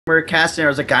were casting, there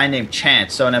was a guy named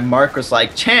Chance. So and then Mark was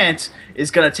like, Chance is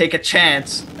gonna take a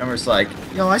chance, and we're just like,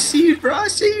 yo, I see you, bro. I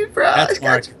see you, bro. That's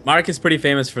Mark. Mark is pretty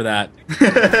famous for that.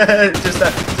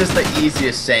 just the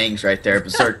easiest sayings right there.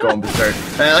 Berserk going berserk.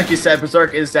 Like you said,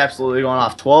 Berserk is absolutely going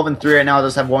off. 12-3 right now.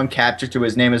 Does have one capture to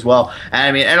his name as well. And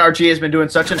I mean, NrG has been doing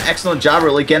such an excellent job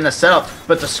really getting the setup.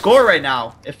 But the score right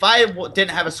now, if I didn't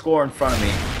have a score in front of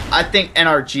me, I think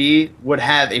NrG would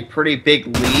have a pretty big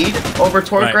lead over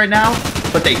Torque right now.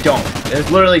 But they don't. There's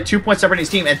literally 2 points separating his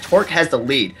team, and Torque has the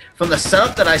lead. From the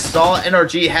setup that I saw,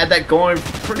 NrG had that going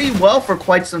pretty well for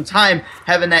quite some time,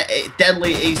 having that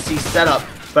deadly AC setup.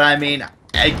 But I mean,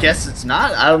 I guess it's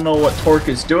not. I don't know what Torque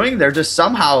is doing. They're just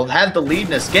somehow have the lead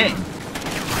in this game.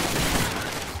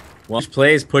 Well,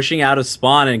 plays pushing out of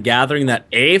spawn and gathering that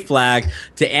A flag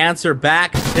to answer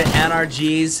back to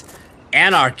NrG's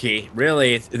anarchy,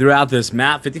 really, throughout this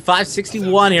map.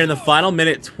 55-61 here in the final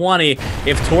minute 20.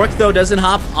 If Torque, though, doesn't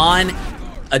hop on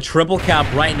a triple cap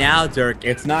right now, Dirk,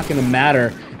 it's not going to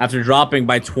matter after dropping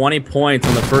by 20 points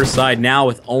on the first side now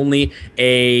with only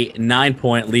a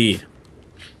 9-point lead.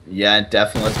 Yeah,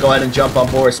 definitely. Let's go ahead and jump on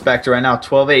board Spectre right now.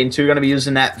 12-8 and 2. Going to be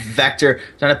using that Vector,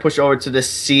 trying to push over to the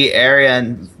C area.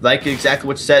 And like exactly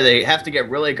what you said, they have to get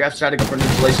really aggressive, try to go for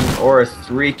neutralization or a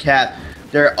 3-cap.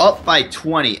 They're up by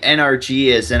 20, NrG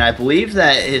is, and I believe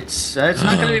that it's not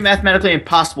going to be mathematically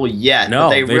impossible yet. No, but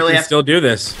they really have still do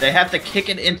this. They have to kick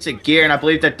it into gear, and I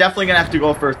believe they're definitely going to have to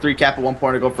go for a 3-cap at one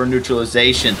point or go for a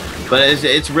neutralization. But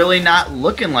it's really not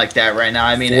looking like that right now.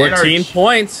 I mean, 14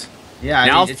 points. Yeah,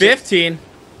 now 15.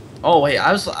 Oh wait,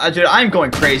 dude, I'm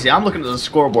going crazy. I'm looking at the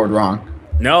scoreboard wrong.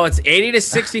 No, it's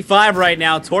 80-65 right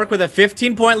now. Torque with a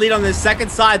 15-point lead on the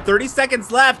second side. 30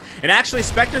 seconds left. And actually,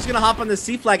 Spectre's going to hop on the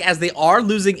C flag as they are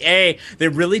losing A. They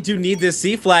really do need this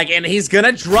C flag. And he's going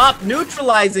to drop,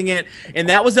 neutralizing it. And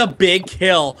that was a big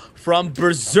kill from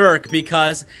Berserk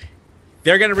because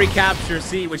they're going to recapture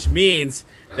C, which means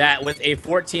that with a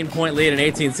 14-point lead and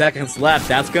 18 seconds left,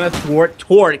 that's going to thwart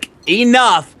Torque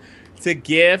enough to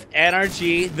give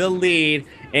NrG the lead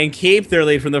and keep their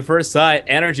lead from the first side.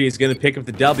 NrG is going to pick up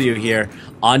the W here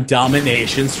on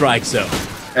Domination Strike Zone.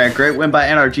 Great win by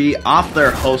NrG off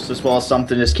their host as well.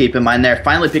 Something to just keep in mind there.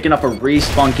 Finally picking up a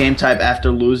respawn game type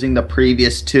after losing the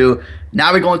previous two.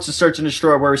 Now we go into Search and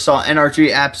Destroy, where we saw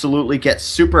NrG absolutely get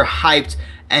super hyped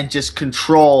and just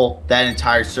control that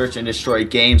entire Search and Destroy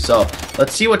game. So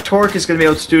let's see what Torque is going to be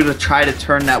able to do to try to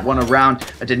turn that one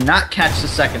around. I did not catch the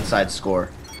second side score.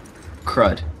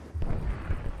 Crud.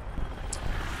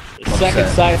 Second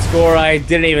side score, I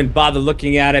didn't even bother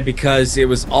looking at it because it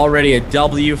was already a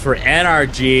W for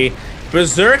NrG.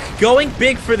 Berserk going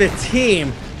big for the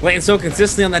team, playing so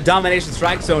consistently on that Domination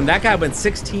Strike Zone. That guy went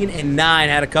 16-9,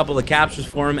 had a couple of captures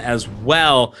for him as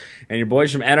well. And your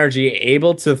boys from NrG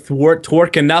able to thwart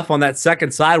Torque enough on that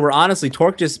second side, where honestly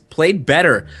Torque just played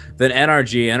better than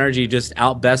NrG. NrG just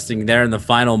outbesting there in the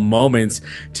final moments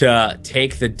to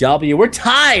take the W. We're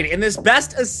tied in this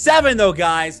best of 7 though,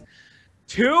 guys.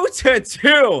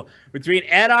 2-2 between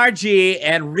NrG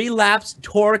and Relapse.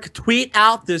 Torque, tweet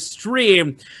out the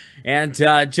stream. And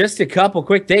just a couple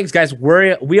quick things, guys.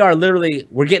 We're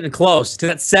getting close to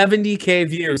that 70K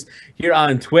views here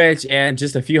on Twitch and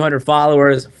just a few hundred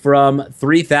followers from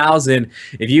 3,000.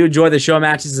 If you enjoy the show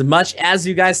matches as much as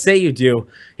you guys say you do,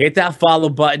 hit that follow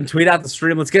button, tweet out the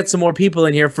stream. Let's get some more people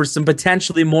in here for some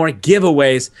potentially more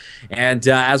giveaways. And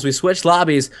as we switch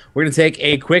lobbies, we're going to take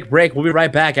a quick break. We'll be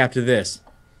right back after this.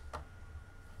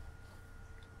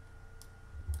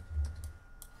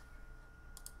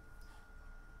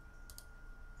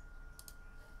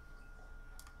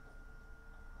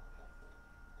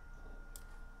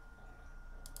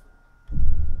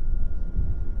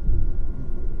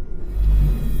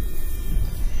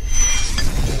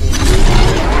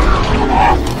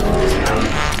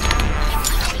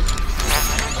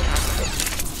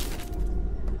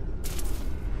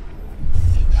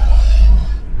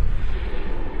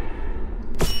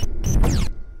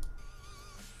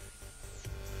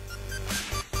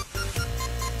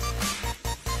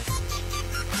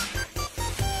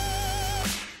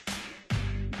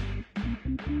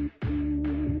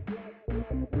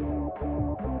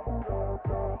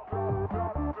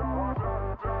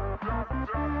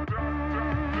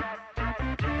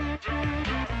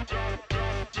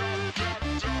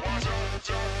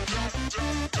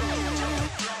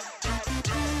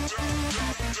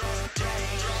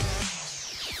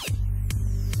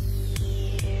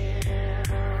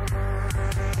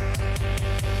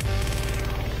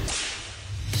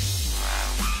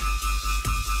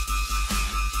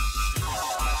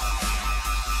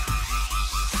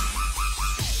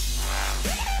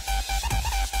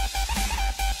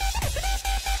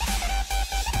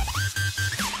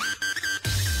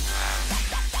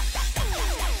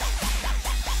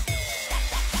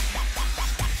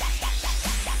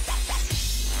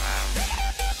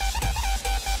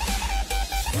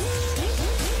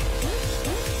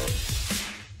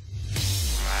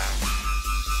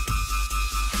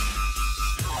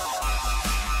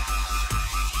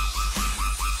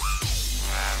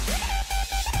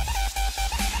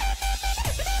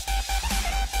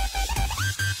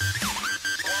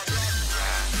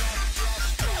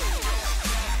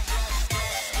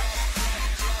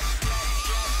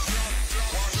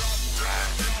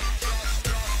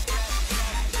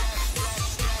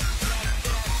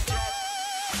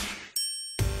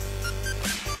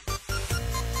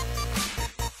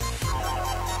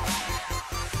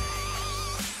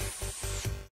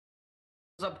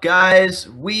 What's up, guys?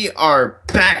 We are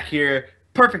back here.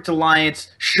 Perfect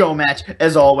Alliance show match,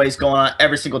 as always, going on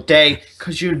every single day,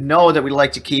 because you know that we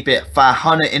like to keep it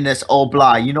 500 in this old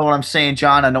blah. You know what I'm saying,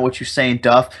 John? I know what you're saying,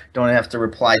 Duff. Don't have to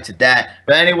reply to that.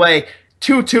 But anyway,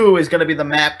 2-2 is going to be the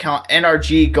map count.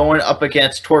 NrG going up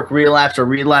against Torque Relapse, or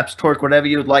Relapse Torque, whatever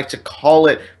you would like to call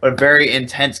it. But very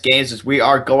intense games as we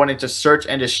are going into Search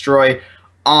and Destroy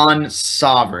on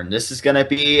Sovereign. This is going to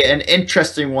be an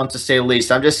interesting one, to say the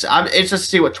least. I'm interested to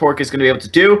see what Torque is going to be able to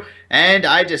do, and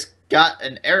I just got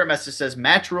an error message that says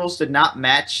match rules did not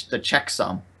match the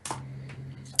checksum.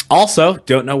 Also,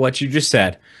 don't know what you just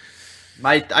said.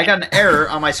 I got an error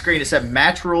on my screen that said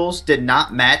match rules did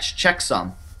not match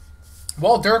checksum.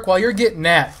 Well, Dirk, while you're getting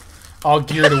that all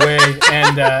geared away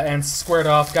and squared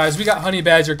off, guys, we got Honey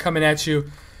Badger coming at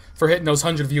you for hitting those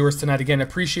 100 viewers tonight. Again,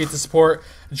 appreciate the support.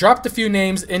 Dropped a few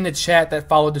names in the chat that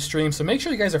followed the stream, so make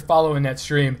sure you guys are following that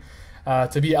stream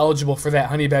to be eligible for that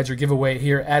Honey Badger giveaway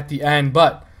here at the end.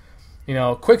 But, you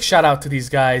know, quick shout out to these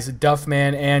guys,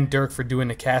 Duffman and Dirk, for doing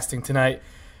the casting tonight.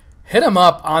 Hit them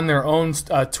up on their own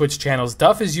Twitch channels.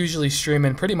 Duff is usually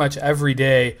streaming pretty much every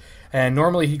day, and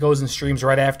normally he goes and streams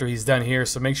right after he's done here,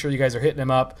 so make sure you guys are hitting him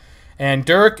up. And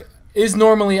Dirk is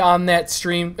normally on that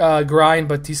stream grind,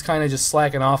 but he's kind of just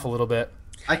slacking off a little bit.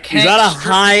 I can't. He's on a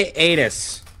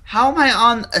hiatus. How am I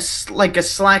on a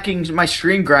slacking my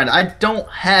stream grind? I don't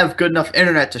have good enough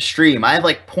internet to stream. I have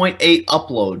like 0.8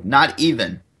 upload, not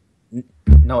even.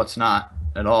 No, it's not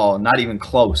at all. Not even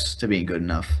close to being good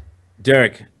enough.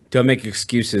 Derek, don't make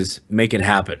excuses. Make it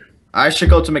happen. I should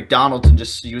go to McDonald's and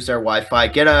just use their Wi-Fi.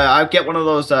 I'll get one of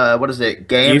those. What is it?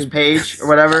 Games page or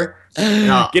whatever.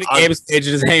 No, get a games page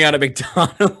and just hang out at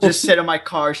McDonald's. Just sit in my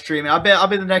car streaming. I'll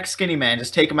be the next skinny man,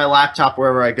 just taking my laptop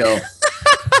wherever I go.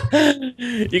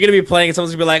 You're gonna be playing and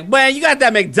someone's gonna be like, "Man, you got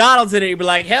that McDonald's in it." You'll be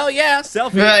like, "Hell yeah,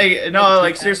 selfie." No,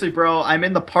 like seriously, bro. I'm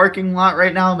in the parking lot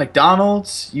right now,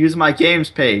 McDonald's. Use my games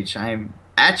page. I'm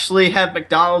actually have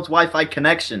McDonald's Wi-Fi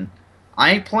connection.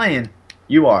 I ain't playing.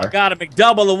 You are. I got a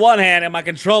McDouble in one hand and my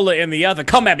controller in the other.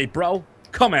 Come at me, bro.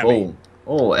 Come at me.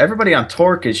 Oh, everybody on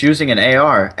Torque is using an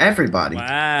AR. Everybody.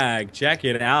 Wag, check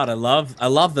it out. I love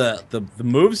the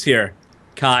moves here,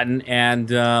 Cotton, and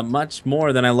much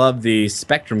more than I love the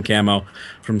Spectrum camo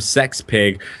from Sex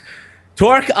Pig.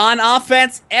 Torque on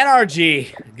offense,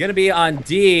 NrG gonna be on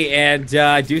D, and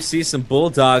I do see some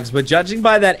Bulldogs, but judging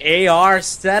by that AR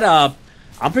setup,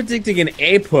 I'm predicting an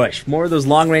A push. More of those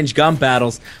long-range gun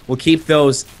battles will keep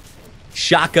those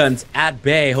shotguns at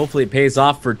bay. Hopefully it pays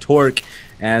off for Torque,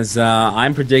 as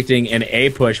I'm predicting an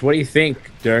A push. What do you think,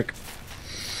 Dirk?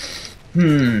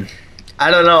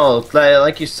 I don't know.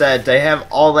 Like you said, they have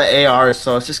all the ARs,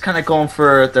 so it's just kind of going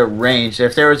for the range.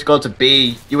 If they were to go to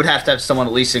B, you would have to have someone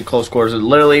at least in close quarters.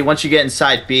 Literally, once you get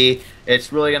inside B,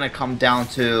 it's really going to come down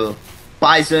to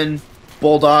Bison,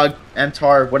 Bulldog,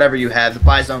 MTAR, whatever you have. The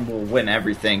Bison will win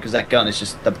everything because that gun is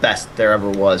just the best there ever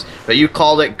was. But you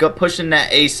called it. Go pushing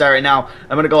that A side right now.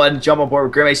 I'm going to go ahead and jump on board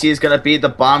with Grim AC. Is going to be the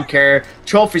bomb carrier.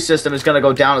 Trophy system is going to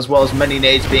go down, as well as many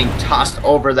nades being tossed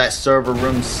over that server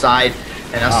room side.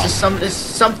 And that's just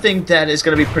something that is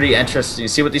going to be pretty interesting.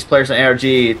 See what these players on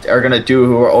NrG are going to do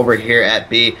who are over here at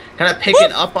B. Kind of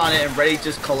picking up on it and ready to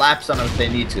just collapse on them if they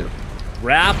need to.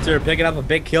 Raptor picking up a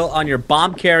big kill on your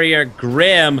bomb carrier,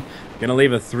 Grim. Gonna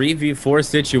leave a 3v4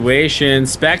 situation.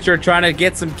 Spectre trying to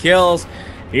get some kills.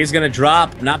 He's gonna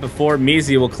drop, not before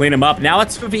Measy will clean him up. Now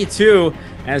it's 2v2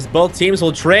 as both teams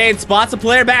will trade. Spots a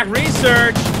player back,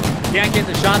 Research. Can't get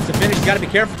the shots to finish. Gotta be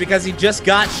careful because he just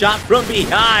got shot from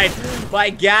behind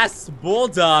by Gas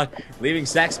Bulldog, leaving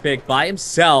Sex Pig by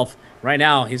himself. Right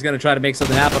now, he's gonna try to make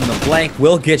something happen on the flank.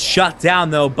 Will get shut down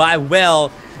though by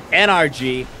Will.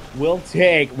 NrG will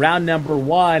take round number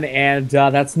 1, and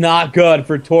that's not good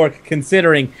for Torque,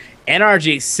 considering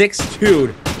NrG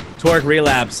 6-2'd Torque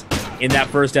Relapse in that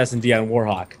first S&D on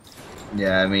Warhawk.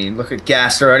 Yeah, I mean, look at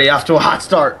Gas already off to a hot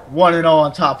start. 1-0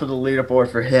 on top of the leaderboard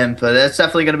for him, but it's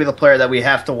definitely going to be the player that we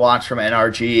have to watch from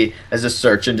NrG as the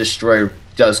Search and Destroy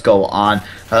does go on.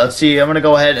 Let's see, I'm going to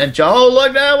go ahead and jump. Oh,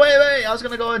 look, no, wait. I was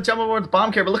going to go ahead and jump over the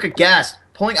bomb carrier, but look at Gas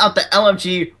pulling out the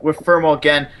LMG with Thermo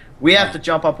again. We have to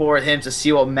jump up over him to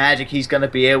see what magic he's going to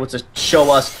be able to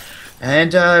show us.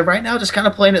 And right now, just kind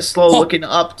of playing it slow, looking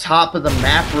up top of the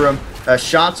map room.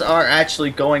 Shots are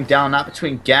actually going down, not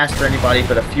between Gas or anybody,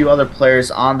 but a few other players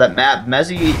on that map.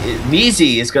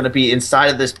 Measy is going to be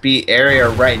inside of this B area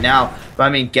right now. But I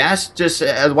mean, Gas just,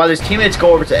 while his teammates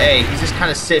go over to A, he's just kind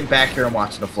of sitting back here and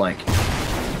watching the flank.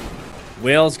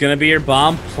 Will's gonna be your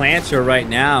bomb planter right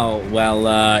now.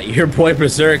 Well, your boy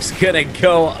Berserk's gonna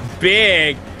go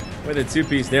big with a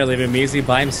two-piece there, leaving Measy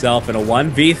by himself in a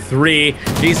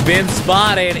 1v3. He's been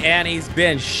spotted and he's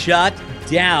been shut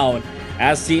down,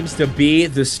 as seems to be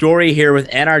the story here with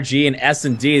NrG and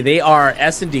S&D. They are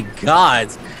S&D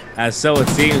gods, as so it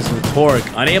seems with Torque,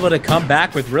 unable to come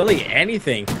back with really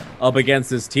anything up against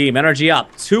this team. NrG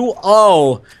up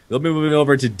 2-0. They'll be moving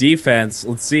over to defense.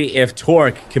 Let's see if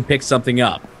Torque can pick something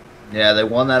up. Yeah, they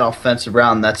won that offensive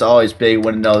round. That's always big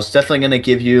winning those. Definitely going to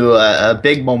give you a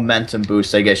big momentum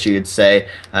boost, I guess you could say.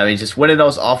 I mean, just winning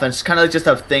those offense, kind of just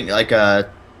a thing, like a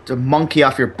monkey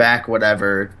off your back,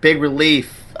 whatever. Big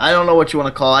relief. I don't know what you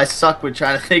want to call it. I suck with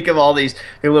trying to think of all these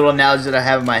little analogies that I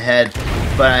have in my head.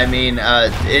 But, I mean,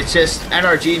 it's just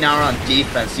NrG now are on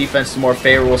defense. Defense is the more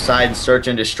favorable side in search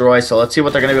and destroy. So let's see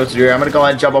what they're going to be able to do here. I'm going to go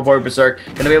ahead and jump up board Berserk.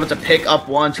 Going to be able to pick up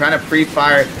one, trying to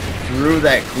pre-fire through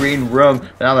that green room.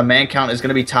 But now the man count is going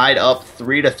to be tied up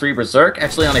 3-3. Berserk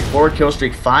actually on a forward kill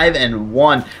streak,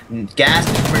 5-1. Gas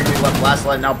is currently left last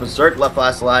alive. Now Berserk left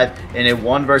last alive in a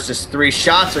 1 versus 3.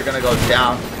 Shots are going to go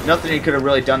down. Nothing he could have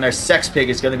really done there. Sex Pig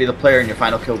is going to be the player in your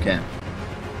final kill cam.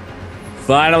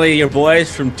 Finally, your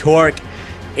boys from Torque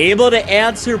able to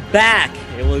answer back.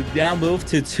 It will now move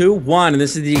to 2-1, and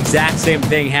this is the exact same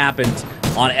thing happened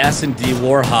on S&D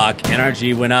Warhawk.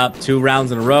 NrG went up 2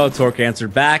 rounds in a row. Torque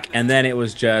answered back, and then it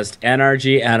was just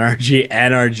NrG, NrG,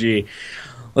 NrG.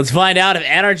 Let's find out if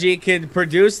NrG can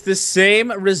produce the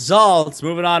same results.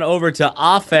 Moving on over to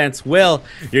offense. Will,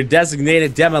 your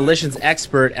designated demolitions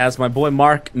expert, as my boy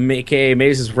Mark, aka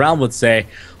Maze's Realm, would say,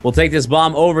 will take this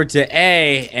bomb over to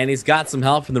A, and he's got some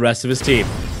help from the rest of his team.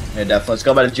 Yeah, definitely. Let's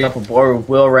go about to jump aboard with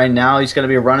Will right now. He's going to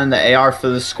be running the AR for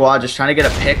the squad, just trying to get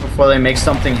a pick before they make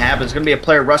something happen. There's going to be a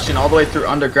player rushing all the way through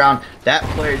underground. That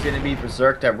player is going to be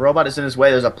Berserk. That robot is in his way.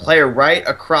 There's a player right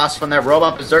across from that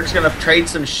robot. Berserk's going to trade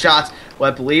some shots. Well,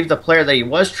 I believe the player that he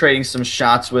was trading some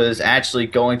shots was actually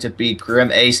going to be Grim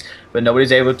Ace, but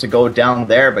nobody's able to go down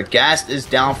there. But Gast is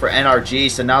down for NrG,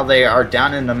 so now they are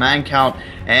down in the man count.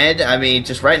 And, I mean,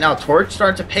 just right now, Torch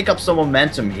starting to pick up some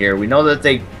momentum here. We know that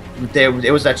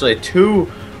it was actually a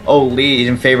 2-0 lead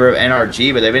in favor of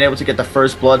NrG, but they've been able to get the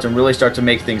first bloods and really start to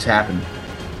make things happen.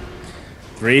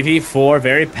 3v4,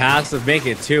 very passive, make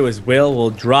it 2 as will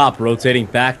drop, rotating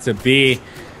back to B.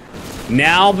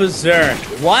 Now Berserk,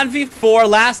 1v4,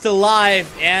 last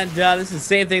alive, and this is the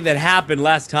same thing that happened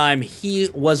last time he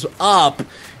was up.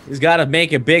 He's got to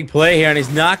make a big play here, and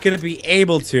he's not going to be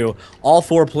able to. All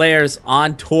 4 players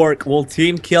on Torque will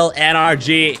team kill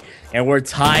NrG, and we're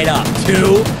tied up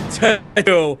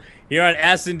 2-2 here on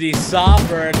S&D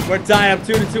Sovereign. We're tied up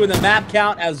 2-2 in the map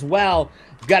count as well.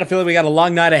 I've got a feeling we got a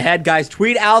long night ahead, guys.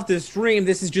 Tweet out this stream.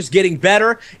 This is just getting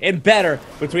better and better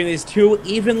between these 2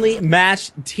 evenly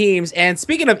matched teams. And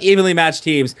speaking of evenly matched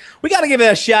teams, we got to give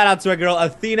a shout out to our girl,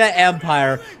 Athena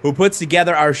Empire, who puts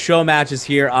together our show matches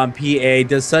here on PA.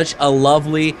 Does such a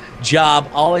lovely job.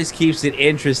 Always keeps it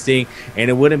interesting, and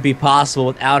it wouldn't be possible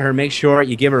without her. Make sure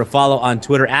you give her a follow on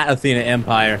Twitter at Athena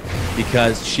Empire,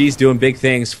 because she's doing big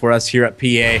things for us here at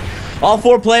PA. All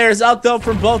 4 players up, though,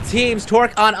 from both teams.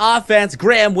 Torque on offense.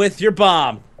 Graham with your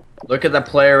bomb. Look at that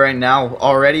player right now,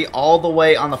 already all the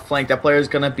way on the flank. That player is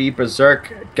going to be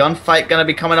Berserk. Gunfight going to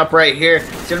be coming up right here.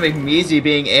 It's going to be Measy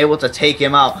being able to take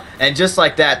him out. And just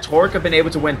like that, Torque have been able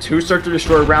to win 2 Search and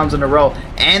Destroy rounds in a row.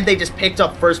 And they just picked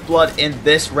up first blood in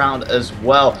this round as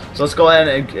well. So let's go ahead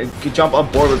and jump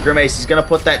on board with Grim Ace. He's going to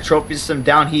put that trophy system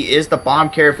down. He is the bomb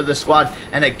carrier for the squad.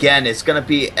 And again, it's going to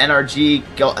be NrG.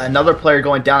 Another player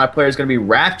going down. That player is going to be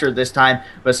Raptor this time.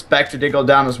 But Spectre did go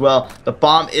down as well. The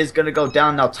bomb is going to go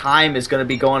down. Now time is going to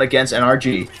be going against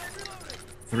NrG.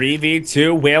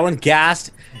 3v2, Whale and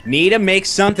Gast need to make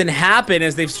something happen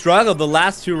as they've struggled the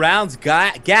last 2 rounds.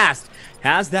 Gast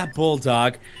has that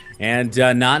Bulldog and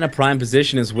not in a prime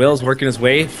position as Will's working his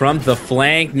way from the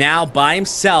flank now by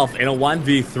himself in a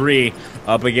 1v3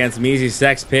 up against Measy,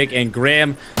 Sex Pig, and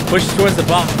Grim pushes towards the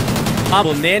bomb.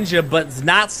 Ninja, but it's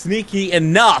not sneaky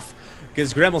enough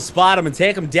because Grim will spot him and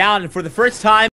take him down, and for the first time